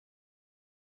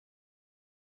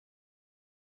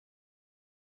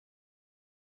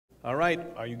All right,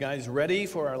 are you guys ready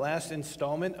for our last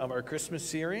installment of our Christmas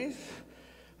series?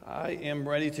 I am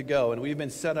ready to go, and we've been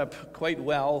set up quite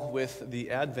well with the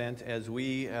Advent as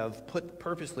we have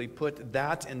purposely put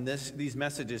that and these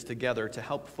messages together to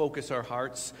help focus our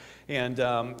hearts and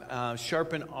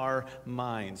sharpen our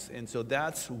minds. And so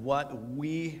that's what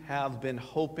we have been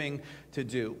hoping to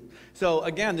do. So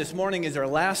again, this morning is our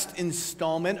last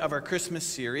installment of our Christmas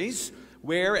series,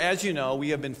 where, as you know, we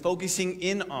have been focusing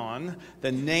in on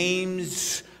the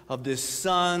names of this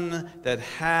Son that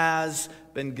has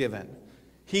been given.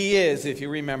 He is, if you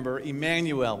remember,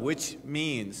 Emmanuel, which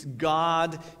means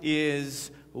God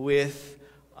is with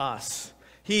us.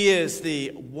 He is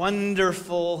the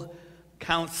wonderful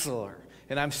counselor.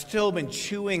 And I've still been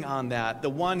chewing on that. The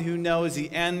one who knows the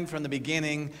end from the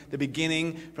beginning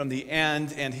from the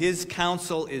end. And his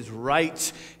counsel is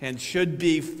right and should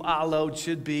be followed,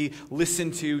 should be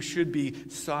listened to, should be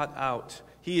sought out.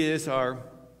 He is our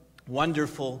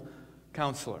wonderful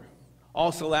counselor.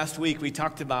 Also, last week we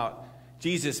talked about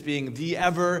Jesus being the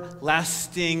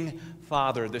everlasting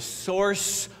Father, the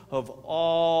source of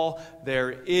all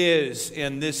there is.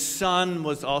 And this Son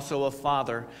was also a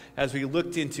father as we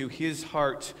looked into his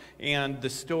heart and the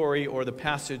story or the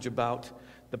passage about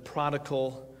the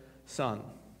prodigal son.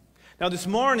 Now this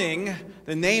morning,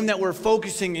 the name that we're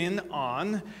focusing in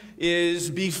on is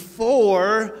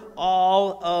before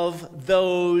all of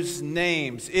those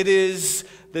names. It is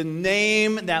the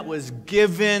name that was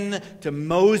given to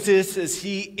Moses as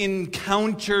he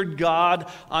encountered God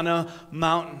on a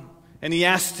mountain. And he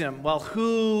asked him, well,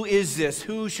 who is this?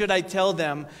 Who should I tell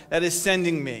them that is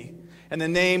sending me? And the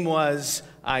name was,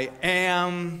 I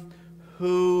am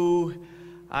who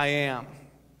I am.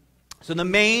 So the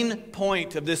main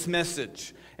point of this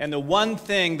message, and the one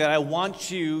thing that I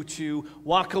want you to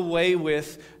walk away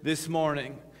with this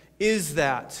morning, is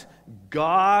that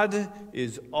God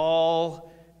is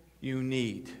all you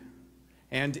need.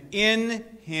 And in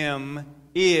him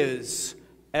is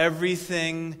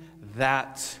everything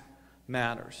that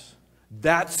matters.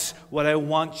 That's what I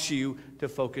want you to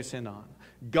focus in on.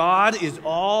 God is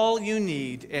all you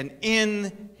need, and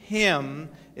in him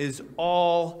is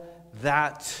all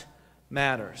that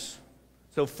matters.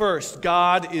 So first,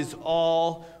 God is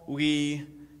all we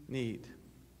need.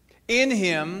 In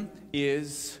him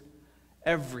is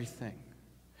everything.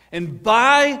 And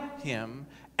by him,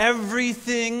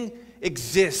 everything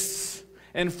exists.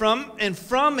 And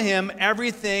from him,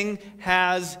 everything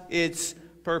has its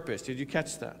purpose. Did you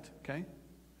catch that? Okay?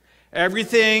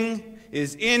 Everything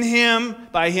is in him.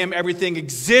 By him, everything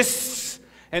exists.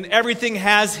 And everything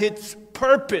has its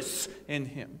purpose in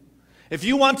him. If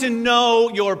you want to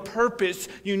know your purpose,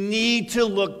 you need to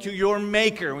look to your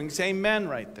Maker. We can say amen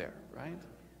right there, right?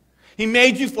 He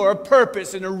made you for a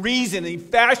purpose and a reason. And he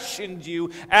fashioned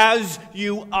you as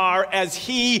you are, as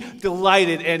he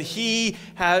delighted. And he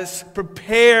has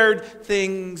prepared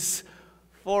things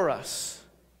for us.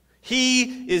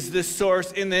 He is the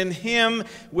source, and in him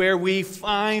where we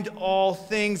find all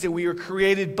things, that we are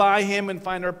created by him and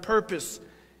find our purpose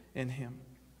in him.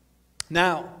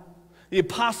 Now, the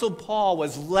Apostle Paul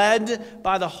was led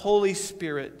by the Holy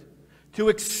Spirit to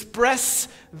express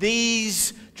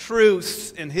these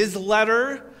truths in his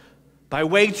letter by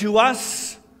way to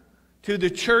us, to the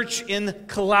church in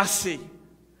Colossae.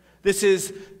 This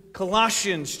is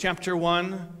Colossians chapter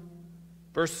 1,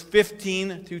 verse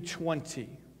 15 through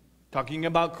 20. Talking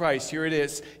about Christ, here it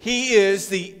is. He is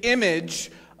the image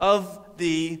of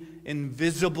the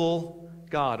invisible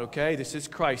God, okay? This is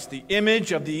Christ, the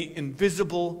image of the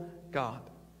invisible God,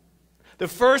 the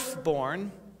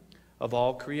firstborn of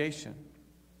all creation.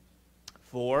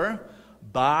 For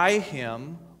by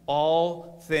him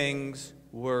all things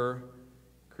were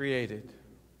created,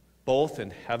 both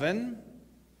in heaven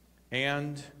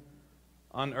and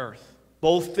on earth.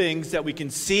 Both things that we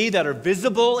can see that are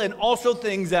visible and also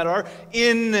things that are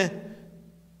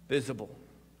invisible.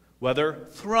 Whether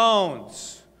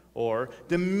thrones or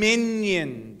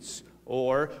dominions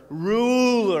or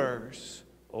rulers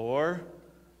or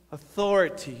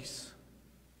authorities.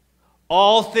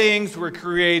 All things were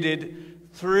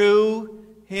created through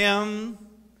him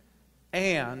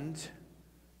and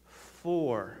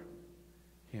for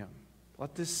him.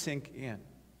 Let this sink in.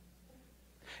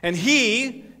 And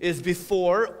he is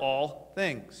before all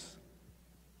things.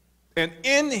 And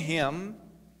in him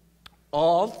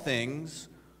all things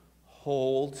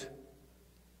hold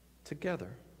together.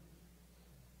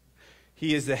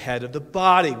 He is the head of the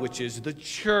body, which is the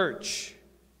church.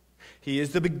 He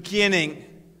is the beginning,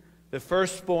 the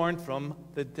firstborn from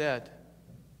the dead.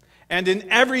 And in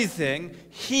everything,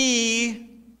 he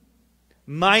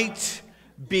might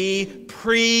be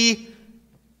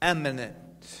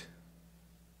preeminent.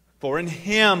 For in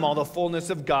him all the fullness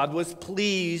of God was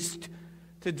pleased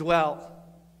to dwell,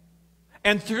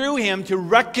 and through him to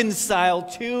reconcile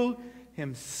to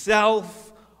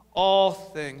himself all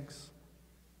things,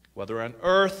 whether on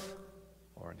earth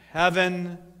or in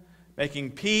heaven,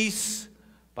 making peace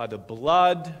by the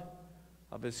blood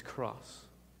of his cross.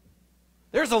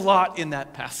 There's a lot in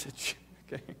that passage.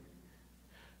 Okay?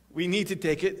 We need to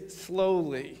take it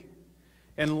slowly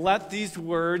and let these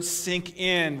words sink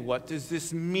in. What does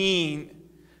this mean?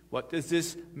 What does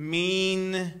this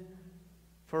mean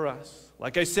for us?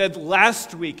 Like I said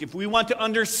last week, if we want to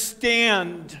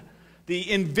understand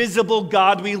the invisible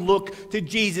God, we look to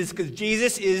Jesus, because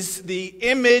Jesus is the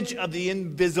image of the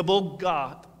invisible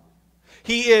God.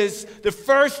 He is the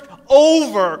first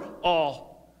over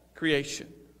all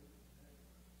creation.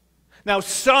 Now,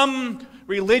 some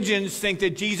religions think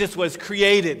that Jesus was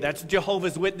created. That's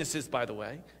Jehovah's Witnesses, by the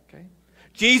way. Okay?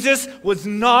 Jesus was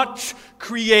not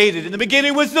created. In the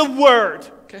beginning was the Word.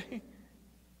 Okay?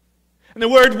 And the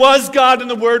Word was God, and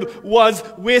the Word was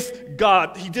with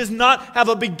God. He does not have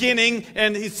a beginning,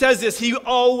 and he says this, he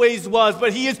always was,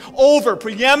 but he is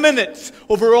preeminent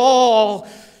over all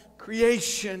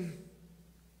creation.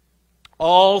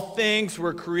 All things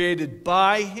were created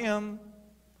by him.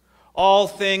 All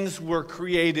things were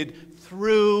created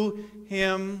through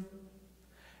him.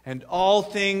 And all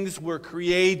things were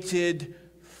created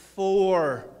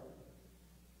for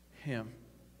him.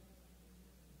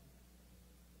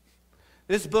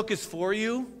 This book is for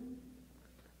you,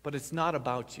 but it's not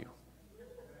about you.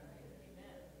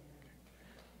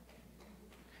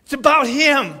 It's about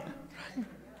him.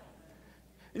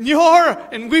 And you're,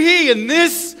 and we, and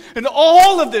this, and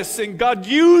all of this, and God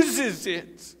uses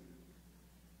it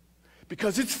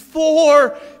because it's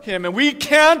for him, and we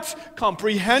can't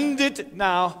comprehend it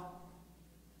now.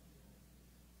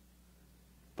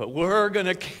 But we're going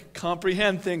to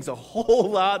comprehend things a whole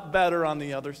lot better on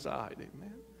the other side.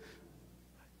 Amen.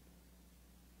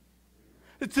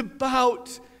 It's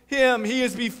about him. He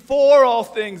is before all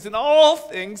things, and all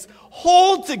things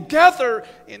hold together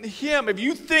in him. If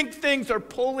you think things are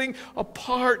pulling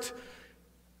apart,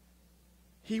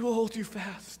 he will hold you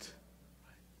fast.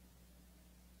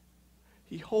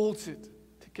 He holds it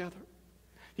together.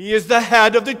 He is the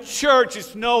head of the church.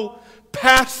 It's no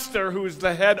pastor who is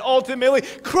the head. Ultimately,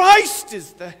 Christ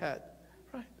is the head.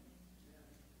 Right?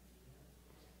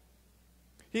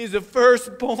 He is the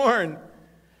firstborn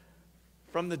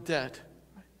from the dead.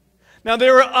 Now,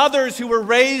 there were others who were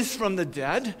raised from the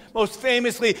dead, most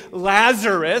famously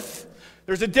Lazarus.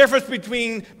 There's a difference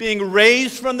between being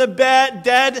raised from the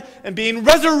dead and being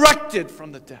resurrected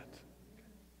from the dead.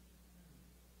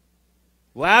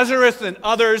 Lazarus and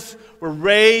others were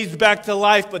raised back to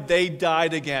life, but they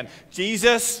died again.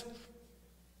 Jesus,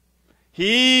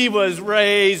 he was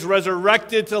raised,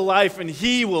 resurrected to life, and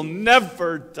he will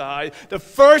never die. The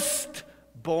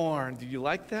firstborn. Do you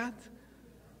like that?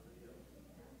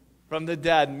 From the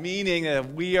dead, meaning that if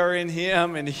we are in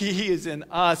him and he is in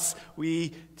us,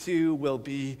 we too will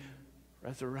be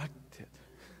resurrected.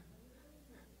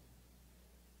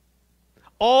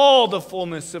 All the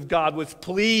fullness of God was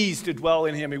pleased to dwell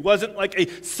in him. He wasn't like a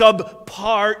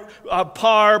part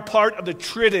of the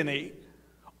Trinity.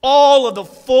 All of the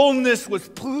fullness was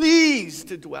pleased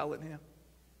to dwell in him.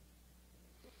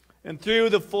 And through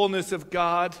the fullness of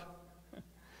God,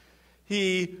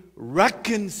 he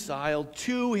reconciled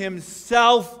to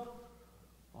himself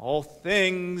all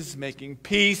things, making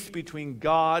peace between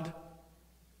God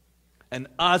and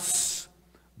us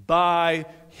by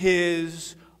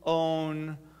his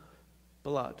own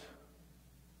blood.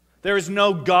 There is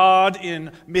no God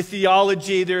in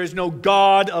mythology. There is no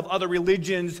God of other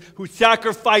religions who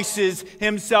sacrifices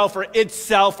himself or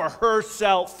itself or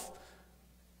herself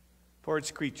for its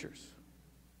creatures.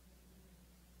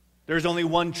 There's only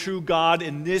one true God,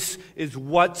 and this is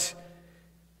what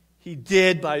he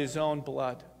did by his own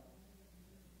blood.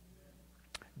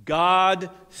 God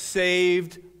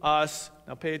saved us.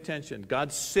 Now pay attention.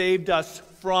 God saved us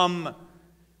from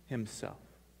himself.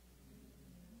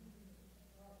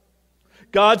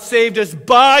 God saved us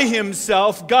by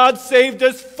himself. God saved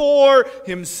us for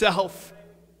himself.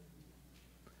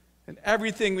 And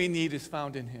everything we need is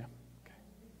found in him.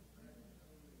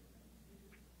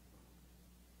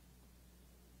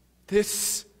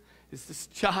 This is this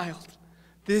child.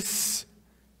 This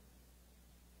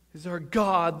is our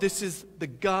God. This is the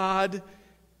God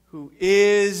who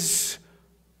is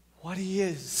what he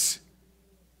is.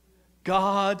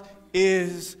 God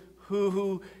is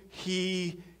who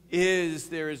he is.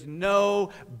 There is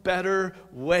no better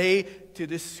way to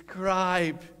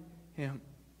describe him.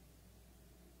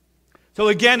 So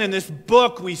again, in this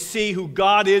book, we see who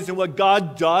God is and what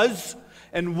God does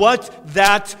and what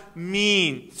that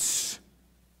means.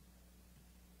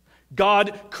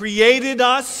 God created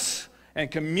us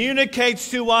and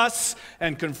communicates to us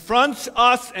and confronts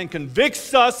us and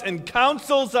convicts us and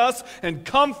counsels us and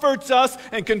comforts us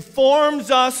and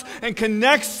conforms us and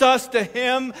connects us to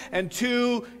Him and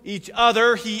to each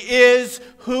other. He is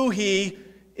who He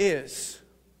is.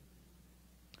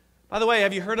 By the way,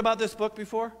 have you heard about this book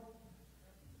before?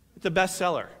 It's a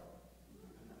bestseller.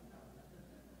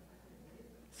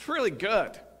 It's really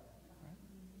good.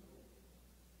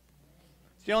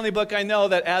 It's the only book I know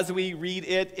that as we read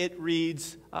it, it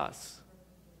reads us.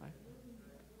 Right?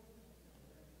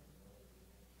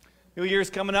 New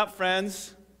Year's coming up,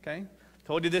 friends. Okay?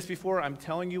 Told you this before. I'm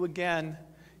telling you again.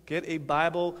 Get a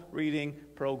Bible reading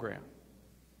program.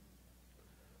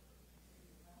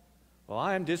 Well,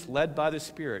 I am just led by the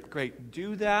Spirit. Great.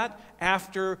 Do that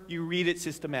after you read it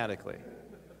systematically.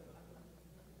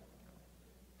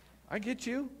 I get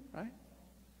you, right?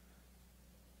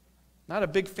 Not a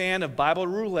big fan of Bible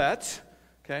roulette,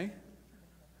 okay?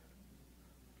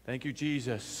 Thank you,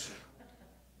 Jesus.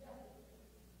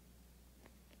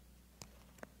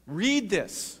 Read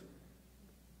this.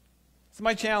 This is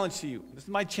my challenge to you. This is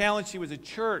my challenge to you as a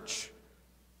church.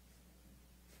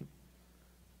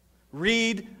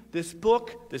 Read this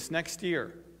book this next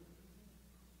year.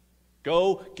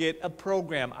 Go get a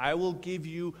program. I will give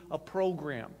you a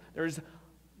program. There's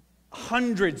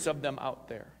hundreds of them out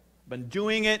there. I've been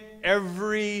doing it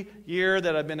every year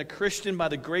that I've been a Christian by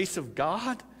the grace of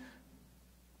God.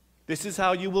 This is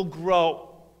how you will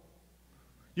grow.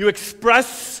 You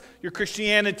express your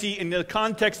Christianity in the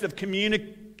context of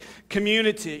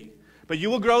community. But you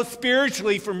will grow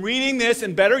spiritually from reading this,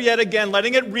 and better yet again,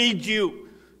 letting it read you.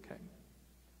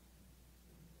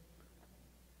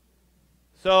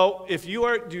 So if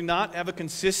you do not have a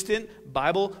consistent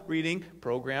Bible reading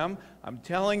program, I'm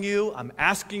telling you, I'm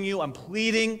asking you, I'm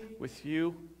pleading with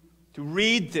you to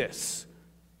read this.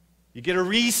 You get a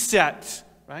reset,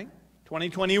 right?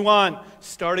 2021,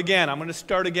 start again. I'm going to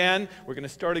start again. We're going to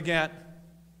start again.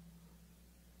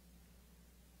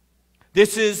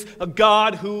 This is a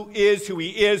God who is who He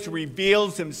is, who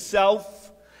reveals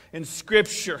Himself in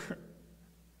Scripture.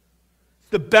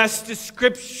 The best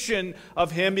description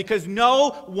of Him, because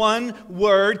no one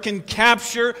word can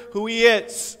capture who He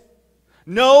is.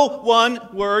 No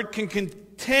one word can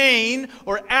contain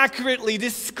or accurately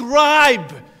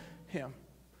describe Him.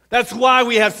 That's why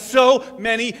we have so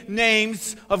many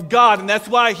names of God, and that's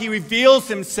why He reveals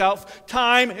Himself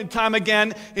time and time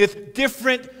again with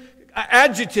different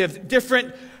adjectives,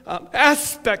 different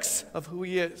aspects of who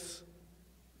He is.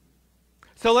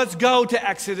 So let's go to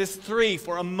Exodus 3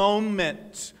 for a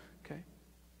moment. Okay?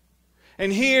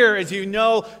 And here, as you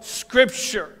know,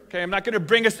 Scripture. Okay, I'm not going to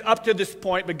bring us up to this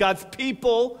point, but God's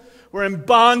people were in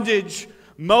bondage.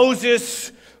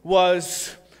 Moses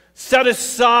was set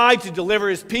aside to deliver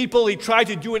his people. He tried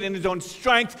to do it in his own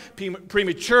strength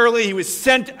prematurely. He was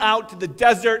sent out to the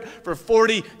desert for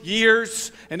 40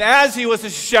 years. And as he was a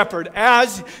shepherd,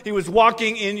 as he was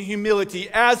walking in humility,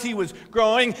 as he was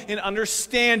growing in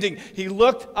understanding, he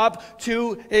looked up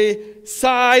to a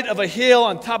side of a hill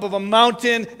on top of a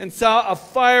mountain and saw a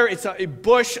fire. It saw a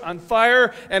bush on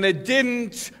fire, and it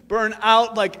didn't burn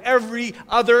out like every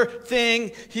other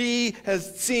thing he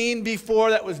has seen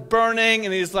before that was burning.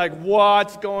 And he's like,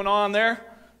 what's going on there?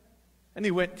 And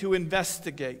he went to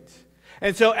investigate.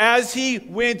 And so as he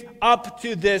went up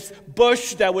to this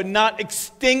bush that would not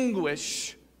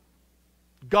extinguish,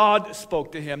 God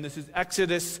spoke to him. This is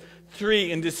Exodus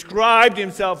 3, and described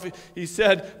himself. He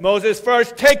said, Moses,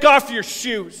 first take off your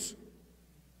shoes.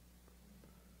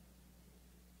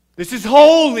 This is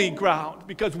holy ground,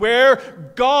 because where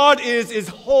God is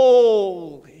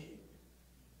holy.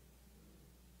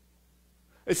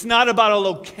 It's not about a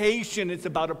location, it's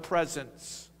about a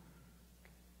presence.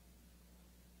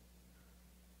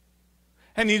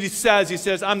 And he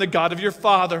says, I'm the God of your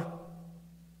father,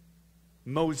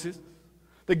 Moses,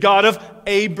 the God of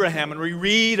Abraham. And we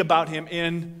read about him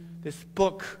in this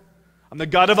book. I'm the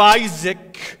God of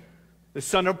Isaac, the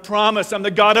son of promise. I'm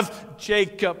the God of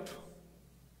Jacob.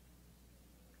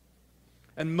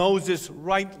 And Moses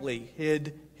rightly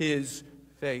hid his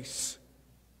face.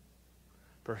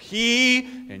 For he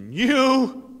and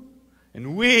you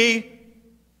and we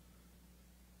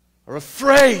are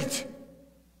afraid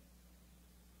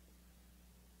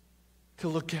to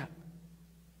look at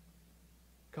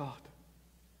God.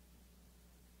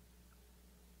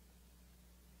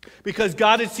 Because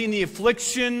God had seen the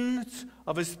afflictions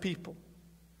of his people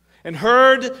and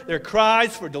heard their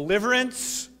cries for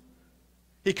deliverance.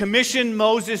 He commissioned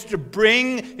Moses to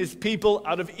bring his people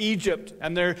out of Egypt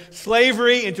and their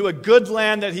slavery into a good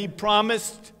land that he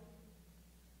promised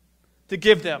to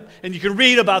give them. And you can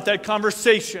read about that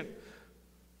conversation.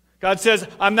 God says,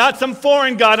 I'm not some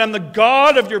foreign God. I'm the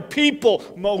God of your people,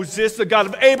 Moses, the God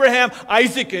of Abraham,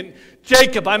 Isaac, and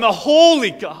Jacob. I'm a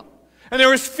holy God. And there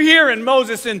was fear in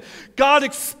Moses, and God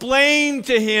explained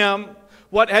to him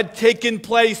what had taken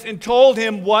place and told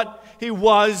him what he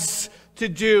was to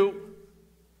do.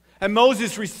 And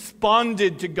Moses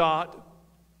responded to God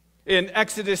in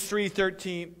Exodus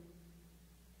 3:13.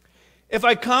 If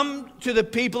I come to the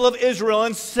people of Israel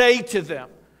and say to them,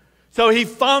 so he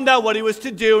found out what he was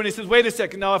to do, and he says, wait a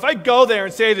second, now if I go there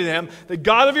and say to them, the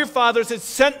God of your fathers has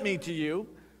sent me to you,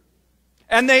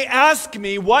 and they ask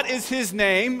me, what is his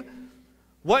name?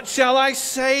 What shall I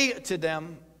say to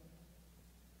them?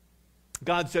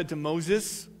 God said to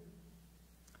Moses,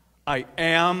 I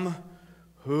am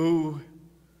who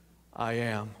I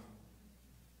am.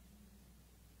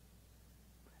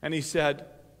 And he said,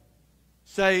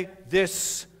 say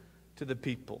this to the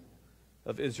people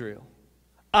of Israel.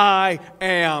 I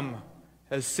am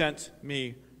has sent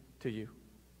me to you.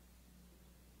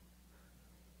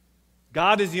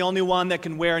 God is the only one that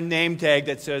can wear a name tag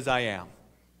that says I am.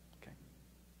 Okay.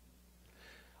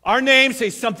 Our names say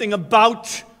something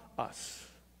about us,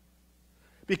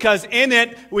 because in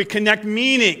it we connect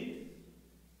meaning.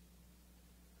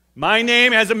 My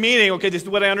name has a meaning. Okay, this is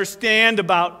what I understand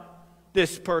about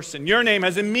this person. Your name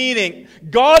has a meaning.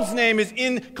 God's name is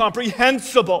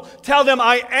incomprehensible. Tell them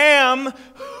I am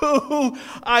who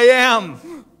I am.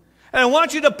 And I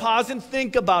want you to pause and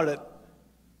think about it.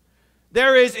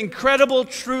 There is incredible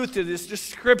truth to this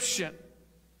description.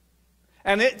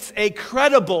 And it's a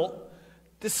credible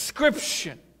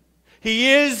description.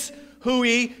 He is who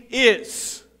he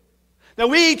is. Now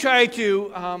we try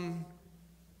to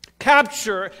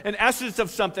capture an essence of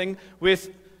something with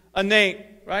a name,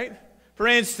 right? For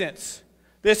instance,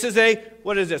 this is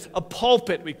what is this? A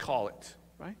pulpit, we call it,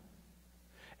 right?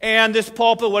 And this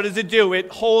pulpit, what does it do?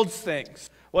 It holds things.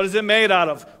 What is it made out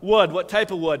of? Wood. What type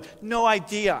of wood? No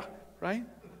idea, right?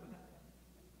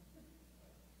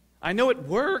 I know it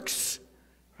works,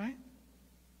 right?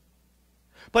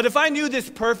 But if I knew this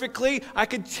perfectly, I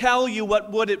could tell you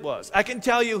what wood it was. I can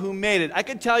tell you who made it. I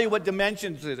can tell you what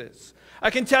dimensions it is.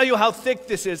 I can tell you how thick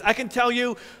this is. I can tell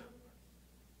you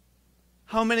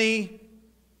how many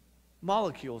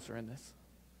molecules are in this.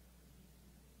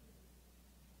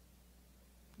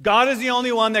 God is the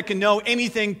only one that can know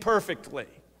anything perfectly.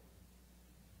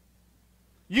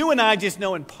 You and I just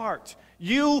know in part.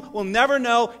 You will never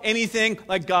know anything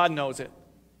like God knows it.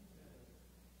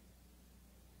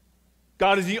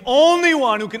 God is the only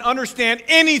one who can understand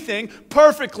anything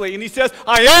perfectly. And he says,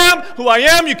 I am who I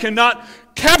am. You cannot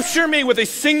capture me with a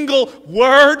single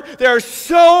word. There are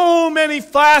so many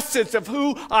facets of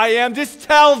who I am. Just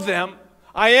tell them,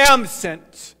 I am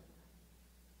sent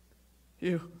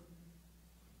you.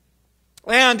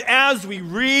 And as we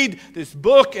read this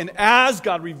book, and as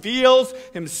God reveals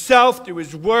himself through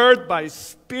his word by his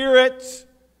Spirit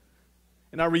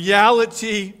in our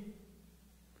reality,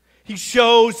 he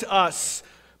shows us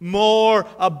more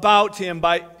about him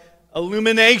by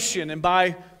illumination and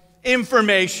by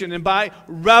information and by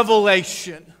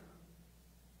revelation.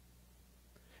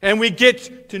 And we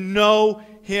get to know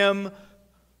him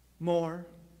more.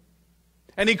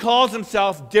 And he calls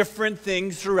himself different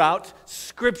things throughout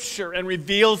Scripture and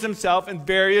reveals himself in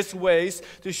various ways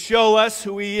to show us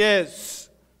who he is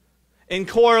in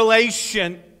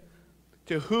correlation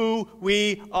to who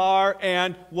we are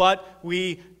and what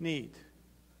we need.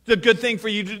 It's a good thing for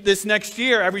you this next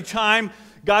year. Every time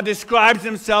God describes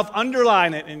himself,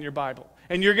 underline it in your Bible.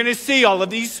 And you're going to see all of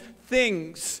these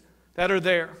things that are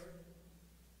there.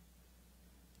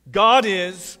 God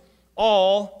is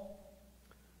all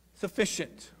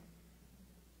sufficient.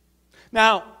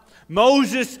 Now,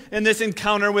 Moses, in this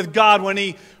encounter with God, when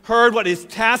he heard what his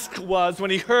task was,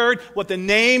 when he heard what the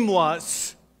name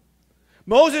was,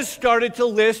 Moses started to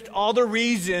list all the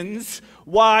reasons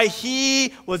why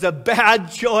he was a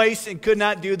bad choice and could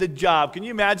not do the job. Can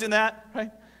you imagine that?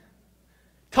 Right?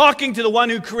 Talking to the one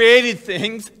who created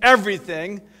things,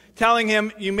 everything, telling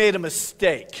him you made a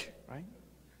mistake. Right?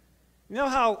 You know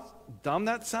how dumb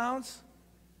that sounds?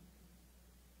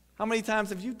 How many times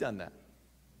have you done that?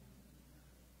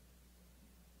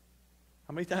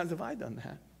 How many times have I done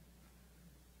that?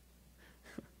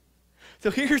 So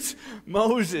here's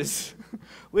Moses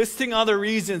listing all the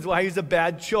reasons why he's a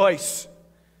bad choice.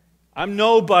 I'm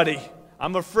nobody.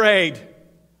 I'm afraid.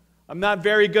 I'm not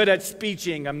very good at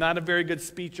speeching. I'm not a very good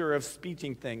speecher of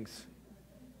speeching things.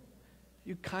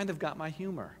 You kind of got my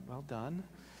humor. Well done.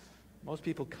 Most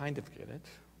people kind of get it.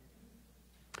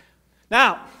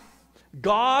 Now,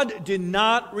 God did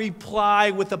not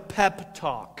reply with a pep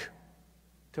talk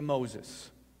to Moses.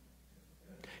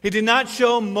 He did not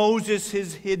show Moses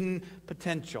his hidden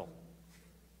potential.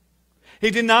 He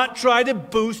did not try to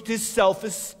boost his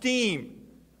self-esteem.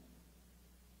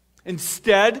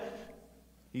 Instead,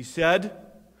 he said,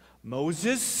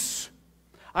 Moses,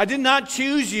 I did not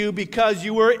choose you because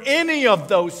you were any of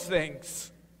those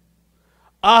things.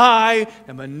 I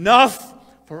am enough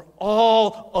for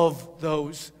all of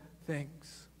those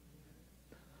things.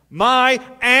 My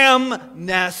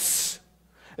amness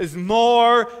is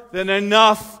more than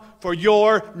enough for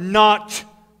your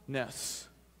notness.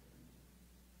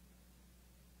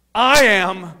 I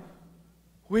am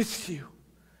with you,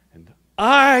 and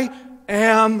I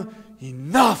am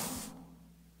enough.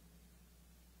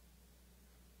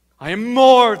 I am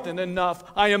more than enough.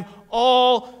 I am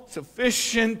all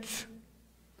sufficient.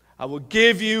 I will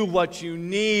give you what you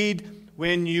need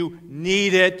when you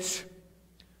need it.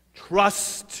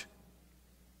 Trust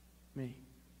me.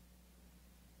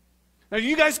 Now, do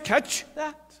you guys catch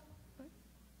that?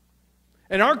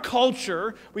 In our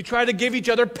culture, we try to give each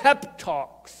other pep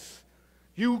talks.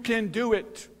 You can do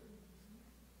it.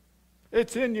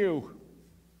 It's in you.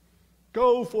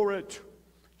 Go for it.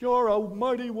 You're a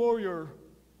mighty warrior.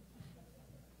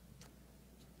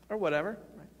 Or whatever.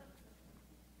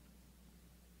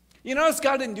 You notice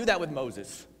God didn't do that with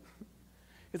Moses.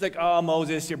 He's like, oh,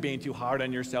 Moses, you're being too hard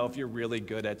on yourself. You're really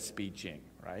good at speeching,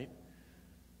 right?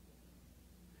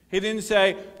 He didn't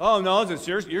say, oh, Moses,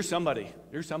 you're somebody.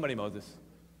 You're somebody, Moses.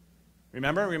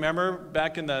 Remember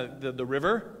back in the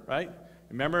river, right?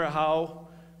 Remember how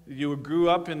you grew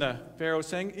up in the Pharaoh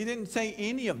saying? He didn't say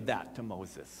any of that to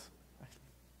Moses.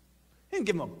 He didn't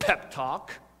give him a pep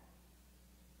talk.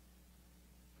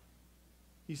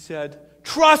 He said,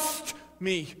 trust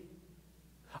me.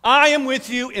 I am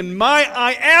with you, and my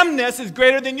I amness is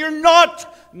greater than your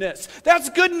notness. That's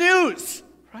good news,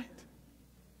 right?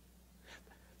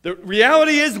 The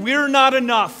reality is we're not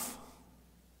enough.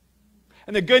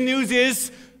 And the good news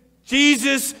is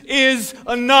Jesus is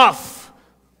enough.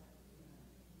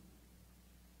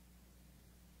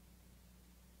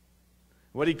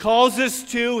 What he calls us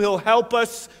to, he'll help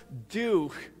us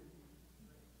do.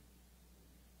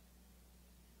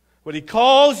 What he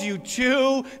calls you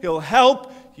to, he'll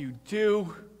help you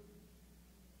do.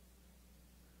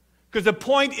 Because the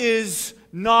point is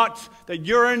not that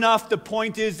you're enough. The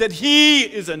point is that he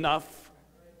is enough.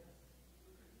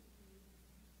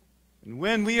 And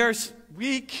when we are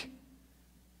weak,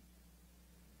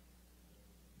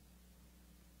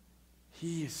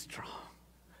 he is strong.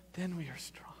 Then we are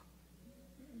strong.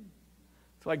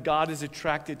 That's why God is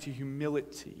attracted to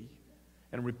humility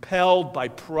and repelled by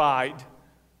pride.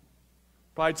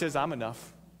 Pride says, I'm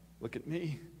enough. Look at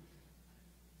me.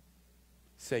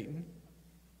 Satan.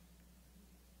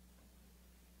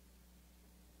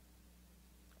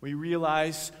 We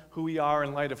realize who we are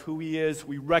in light of who he is.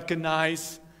 We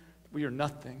recognize we are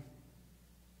nothing.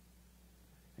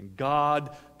 And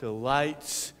God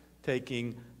delights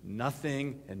taking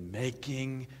nothing and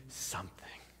making something.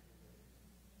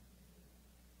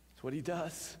 That's what he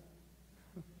does.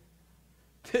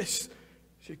 This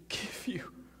should give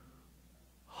you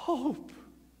hope.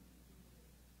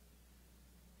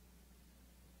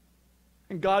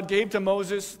 And God gave to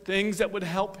Moses things that would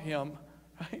help him,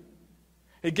 right?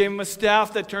 He gave him a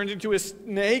staff that turned into a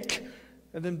snake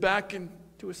and then back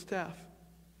into a staff.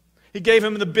 He gave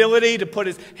him the ability to put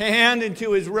his hand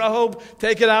into his robe,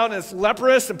 take it out and it's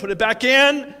leprous, and put it back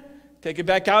in, take it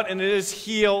back out, and it is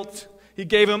healed. He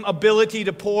gave him ability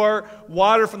to pour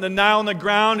water from the Nile on the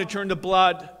ground and turn to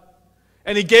blood.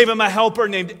 And he gave him a helper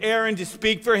named Aaron to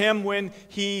speak for him when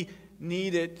he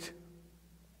needed.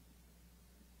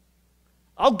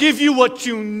 I'll give you what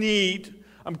you need.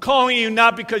 I'm calling you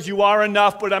not because you are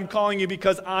enough, but I'm calling you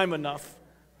because I'm enough.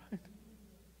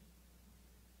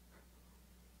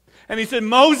 And he said,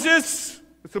 Moses,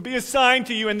 this will be a sign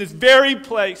to you in this very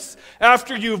place.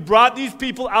 After you've brought these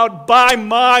people out by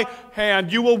my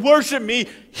hand, you will worship me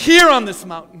here on this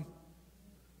mountain.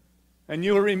 And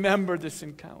you will remember this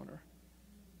encounter.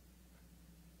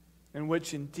 In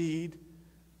which indeed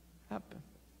happened.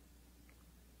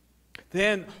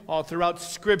 Then, all throughout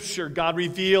Scripture, God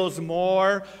reveals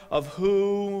more of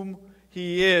whom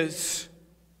he is.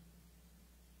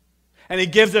 And he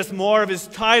gives us more of his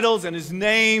titles and his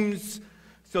names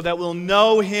so that we'll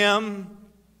know him,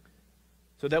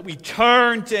 so that we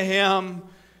turn to him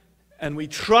and we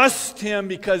trust him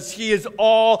because he is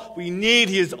all we need.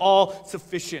 He is all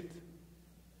sufficient.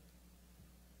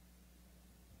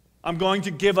 I'm going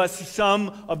to give us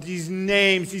some of these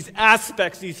names, these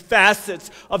aspects, these facets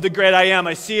of the great I am.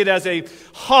 I see it as a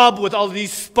hub with all of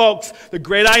these spokes. The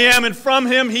great I am, and from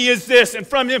him he is this, and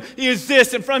from him he is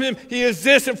this, and from him he is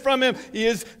this, and from him he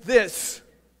is this.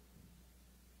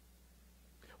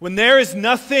 When there is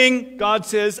nothing, God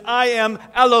says, I am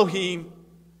Elohim,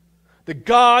 the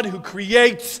God who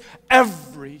creates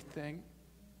everything.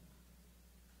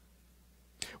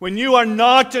 When you are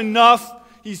not enough,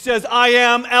 he says, I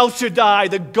am El Shaddai,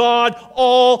 the God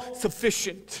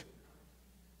all-sufficient.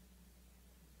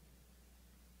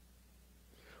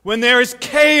 When there is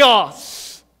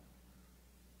chaos,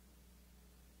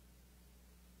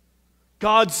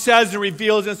 God says and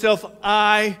reveals himself,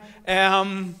 I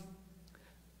am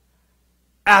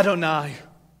Adonai,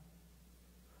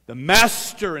 the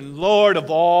Master and Lord of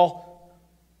all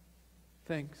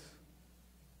things.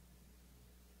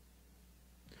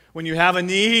 When you have a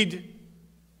need,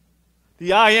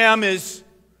 the I am is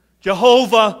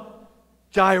Jehovah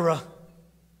Jireh.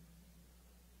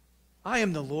 I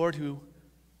am the Lord who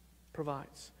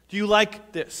provides. Do you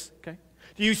like this? Okay?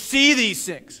 Do you see these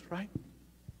things, right?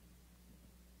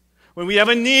 When we have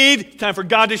a need, it's time for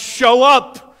God to show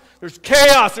up. There's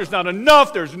chaos, there's not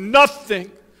enough, there's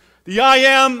nothing. The I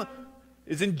am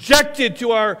is injected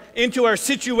into our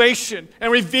situation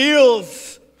and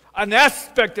reveals an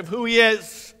aspect of who he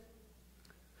is.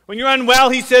 When you're unwell,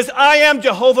 he says, I am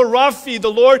Jehovah Rapha,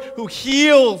 the Lord who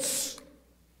heals.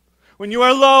 When you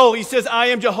are low, he says, I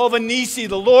am Jehovah Nisi,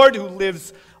 the Lord who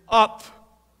lifts up.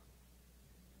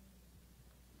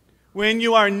 When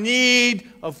you are in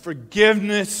need of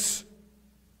forgiveness,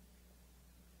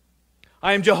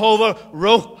 I am Jehovah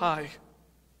Rohi.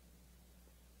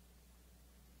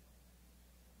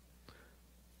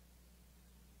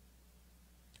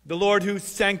 The Lord who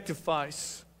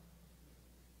sanctifies.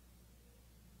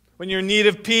 When you're in need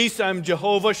of peace, I'm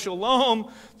Jehovah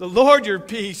Shalom, the Lord your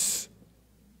peace.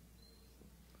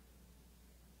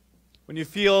 When you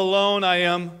feel alone, I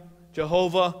am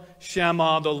Jehovah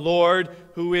Shammah, the Lord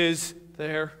who is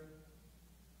there.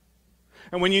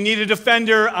 And when you need a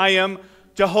defender, I am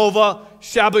Jehovah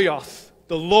Shabbaoth,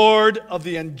 the Lord of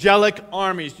the angelic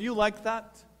armies. Do you like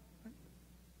that?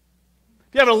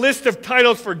 You have a list of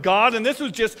titles for God, and this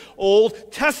was just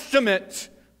Old Testament.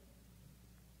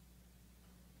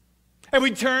 And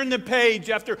we turn the page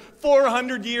after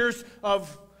 400 years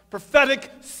of prophetic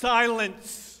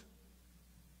silence.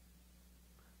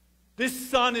 This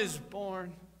Son is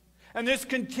born. And this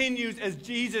continues as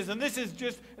Jesus. And this is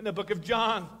just in the book of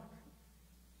John.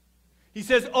 He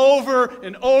says over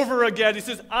and over again, he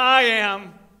says, I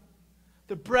am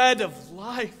the bread of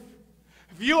life.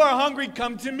 If you are hungry,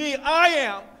 come to me. I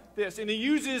am this. And he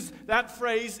uses that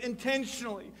phrase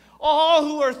intentionally. All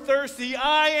who are thirsty,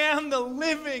 I am the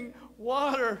living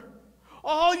water.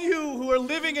 All you who are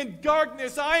living in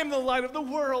darkness, I am the light of the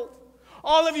world.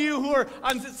 All of you who are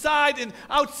inside and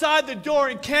outside the door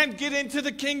and can't get into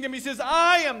the kingdom, he says,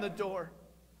 I am the door.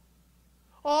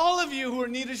 All of you who are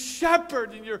in need of a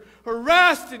shepherd and you're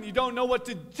harassed and you don't know what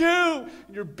to do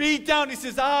and you're beat down, he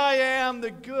says, I am the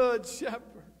good shepherd.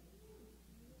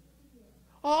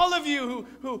 All of you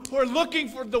who are looking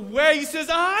for the way, he says,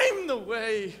 I'm the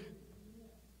way.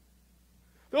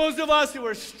 Those of us who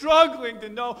are struggling to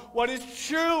know what is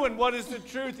true and what is the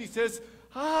truth, he says,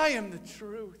 I am the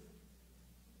truth.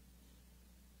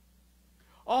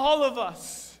 All of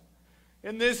us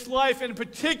in this life, in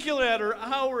particular at our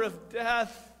hour of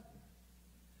death,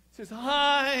 says,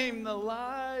 I'm the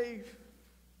life.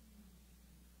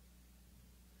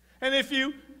 And if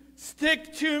you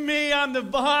stick to me, I'm the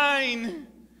vine.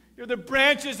 You're the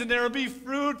branches, and there will be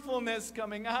fruitfulness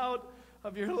coming out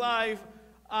of your life.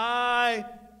 I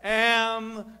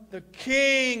am the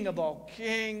King of all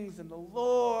kings and the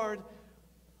Lord of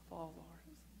all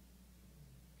lords.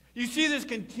 You see this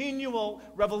continual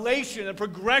revelation and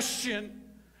progression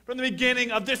from the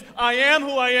beginning of this I am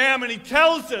who I am, and he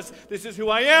tells us this is who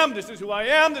I am, this is who I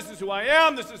am, this is who I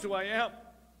am, this is who I am.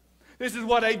 This is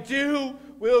what I do.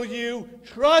 Will you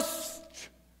trust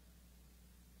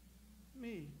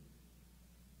me?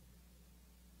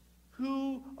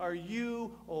 Who are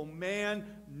you, oh man,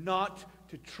 not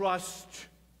to trust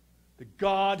the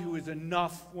God who is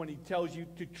enough when he tells you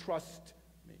to trust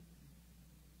me?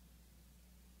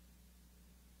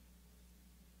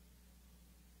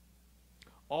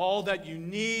 All that you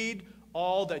need,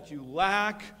 all that you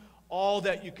lack, all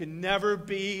that you can never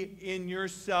be in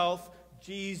yourself,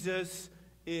 Jesus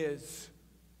is.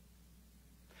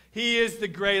 He is the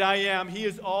great I am. He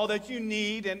is all that you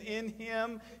need, and in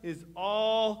him is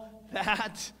all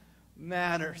that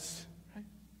matters. Right?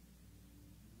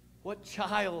 What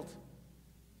child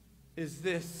is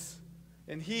this,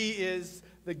 and he is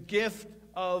the gift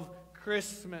of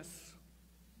Christmas.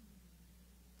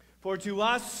 For to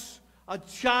us a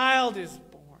child is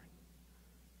born.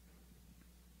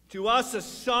 To us a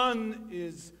son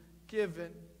is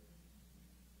given.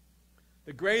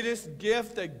 The greatest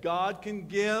gift that God can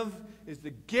give is the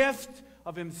gift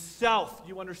of himself.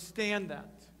 You understand that?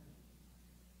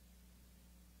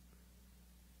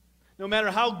 No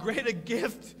matter how great a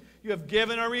gift you have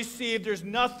given or received, there's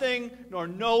nothing nor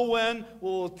no one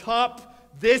will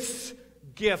top this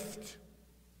gift.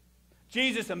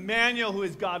 Jesus, Emmanuel, who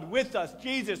is God with us.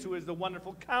 Jesus, who is the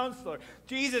wonderful counselor.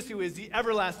 Jesus, who is the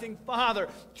everlasting Father.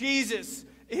 Jesus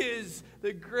is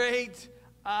the great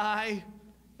I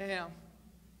am.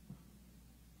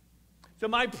 So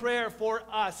my prayer for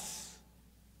us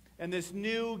in this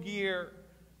new year,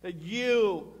 that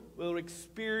you will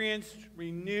experience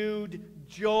renewed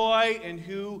joy in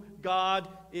who God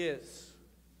is.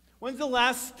 When's the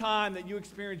last time that you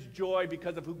experienced joy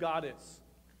because of who God is?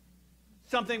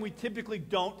 Something we typically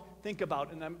don't think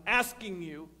about, and I'm asking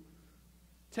you,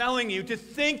 telling you to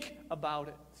think about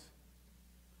it.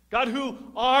 God, who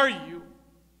are you?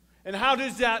 And how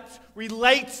does that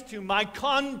relate to my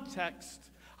context?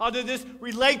 How does this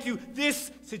relate to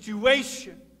this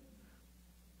situation?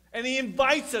 And he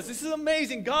invites us. This is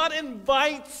amazing. God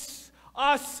invites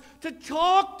us to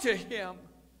talk to him.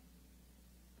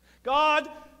 God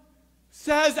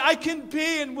says, I can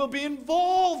be and will be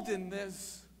involved in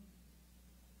this.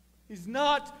 He's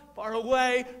not far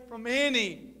away from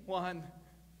anyone.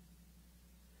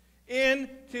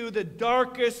 Into the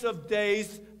darkest of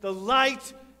days, the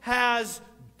light has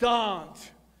dawned.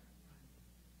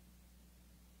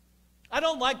 I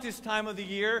don't like this time of the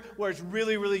year where it's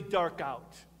really, really dark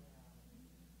out.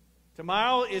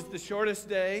 Tomorrow is the shortest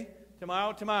day.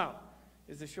 Tomorrow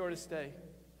is the shortest day.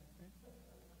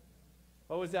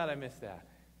 What was that? I missed that.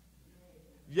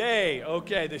 Yay.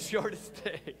 Okay, the shortest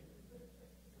day.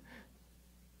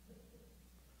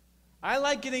 I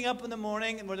like getting up in the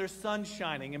morning and where there's sun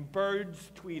shining and birds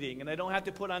tweeting, and I don't have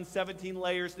to put on 17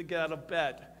 layers to get out of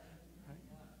bed.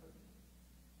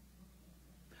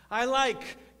 I like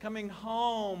coming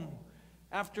home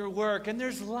after work and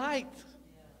there's light.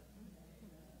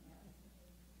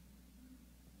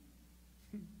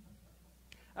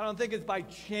 I don't think it's by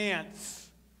chance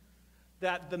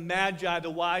that the Magi, the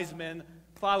wise men,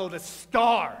 followed a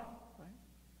star.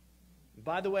 Right?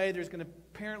 By the way, there's going to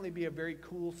apparently be a very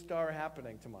cool star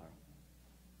happening tomorrow.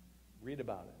 Read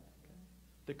about it. Okay?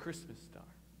 The Christmas star.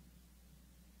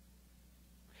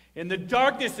 In the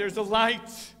darkness, there's a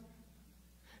light.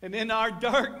 And in our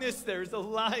darkness, there's a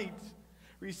light.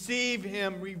 Receive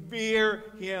him, revere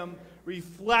him,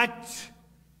 reflect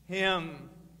him.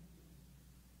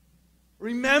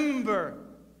 Remember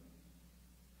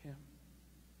him.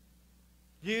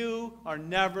 You are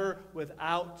never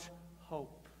without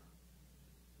hope.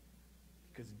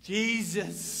 Because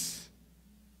Jesus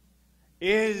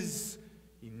is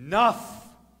enough.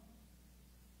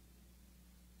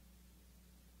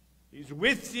 He's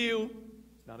with you.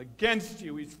 He's not against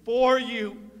you. He's for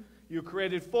you. You're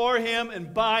created for him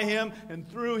and by him and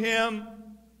through him.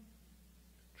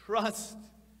 Trust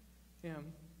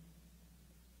him.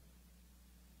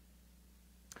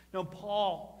 Now,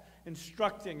 Paul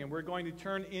instructing, and we're going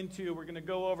to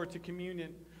go over to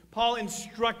communion. Paul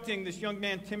instructing this young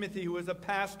man, Timothy, who was a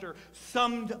pastor,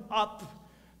 summed up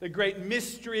the great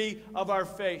mystery of our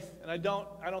faith. And I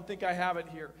don't think I have it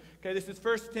here. Okay, this is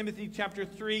 1 Timothy chapter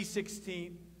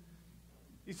 3:16.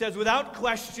 He says, without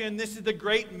question, this is the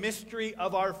great mystery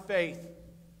of our faith.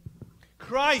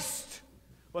 Christ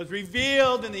was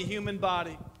revealed in the human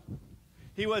body.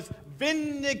 He was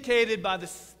vindicated by the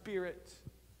Spirit.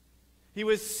 He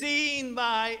was seen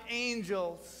by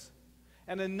angels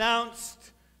and announced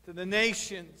to the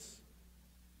nations.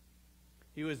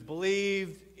 He was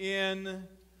believed in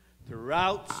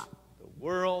throughout the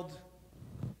world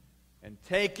and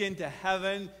taken to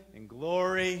heaven in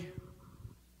glory.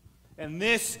 And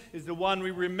this is the one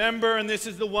we remember, and this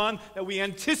is the one that we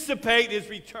anticipate his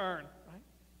return. Right?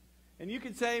 And you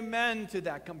can say amen to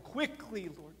that. Come quickly,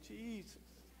 Lord Jesus.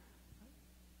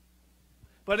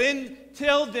 But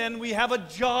until then, we have a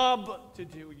job to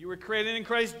do. You were created in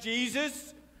Christ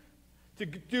Jesus to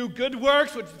do good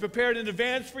works, which is prepared in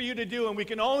advance for you to do. And we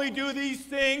can only do these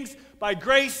things by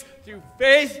grace through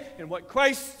faith in what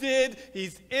Christ did.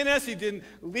 He's in us. He didn't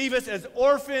leave us as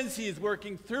orphans. He is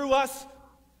working through us.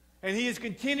 And he is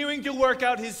continuing to work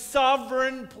out his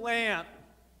sovereign plan.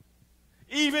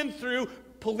 Even through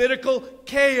political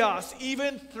chaos,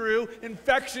 even through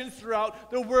infections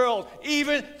throughout the world,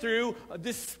 even through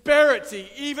disparity,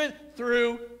 even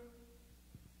through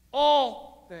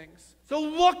all things. So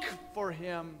look for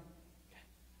him.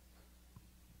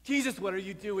 Jesus, what are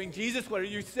you doing? Jesus, what are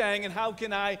you saying? And how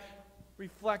can I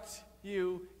reflect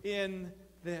you in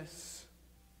this?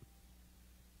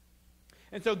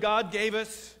 And so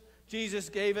Jesus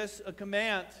gave us a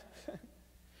command.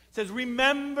 It says,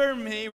 remember me.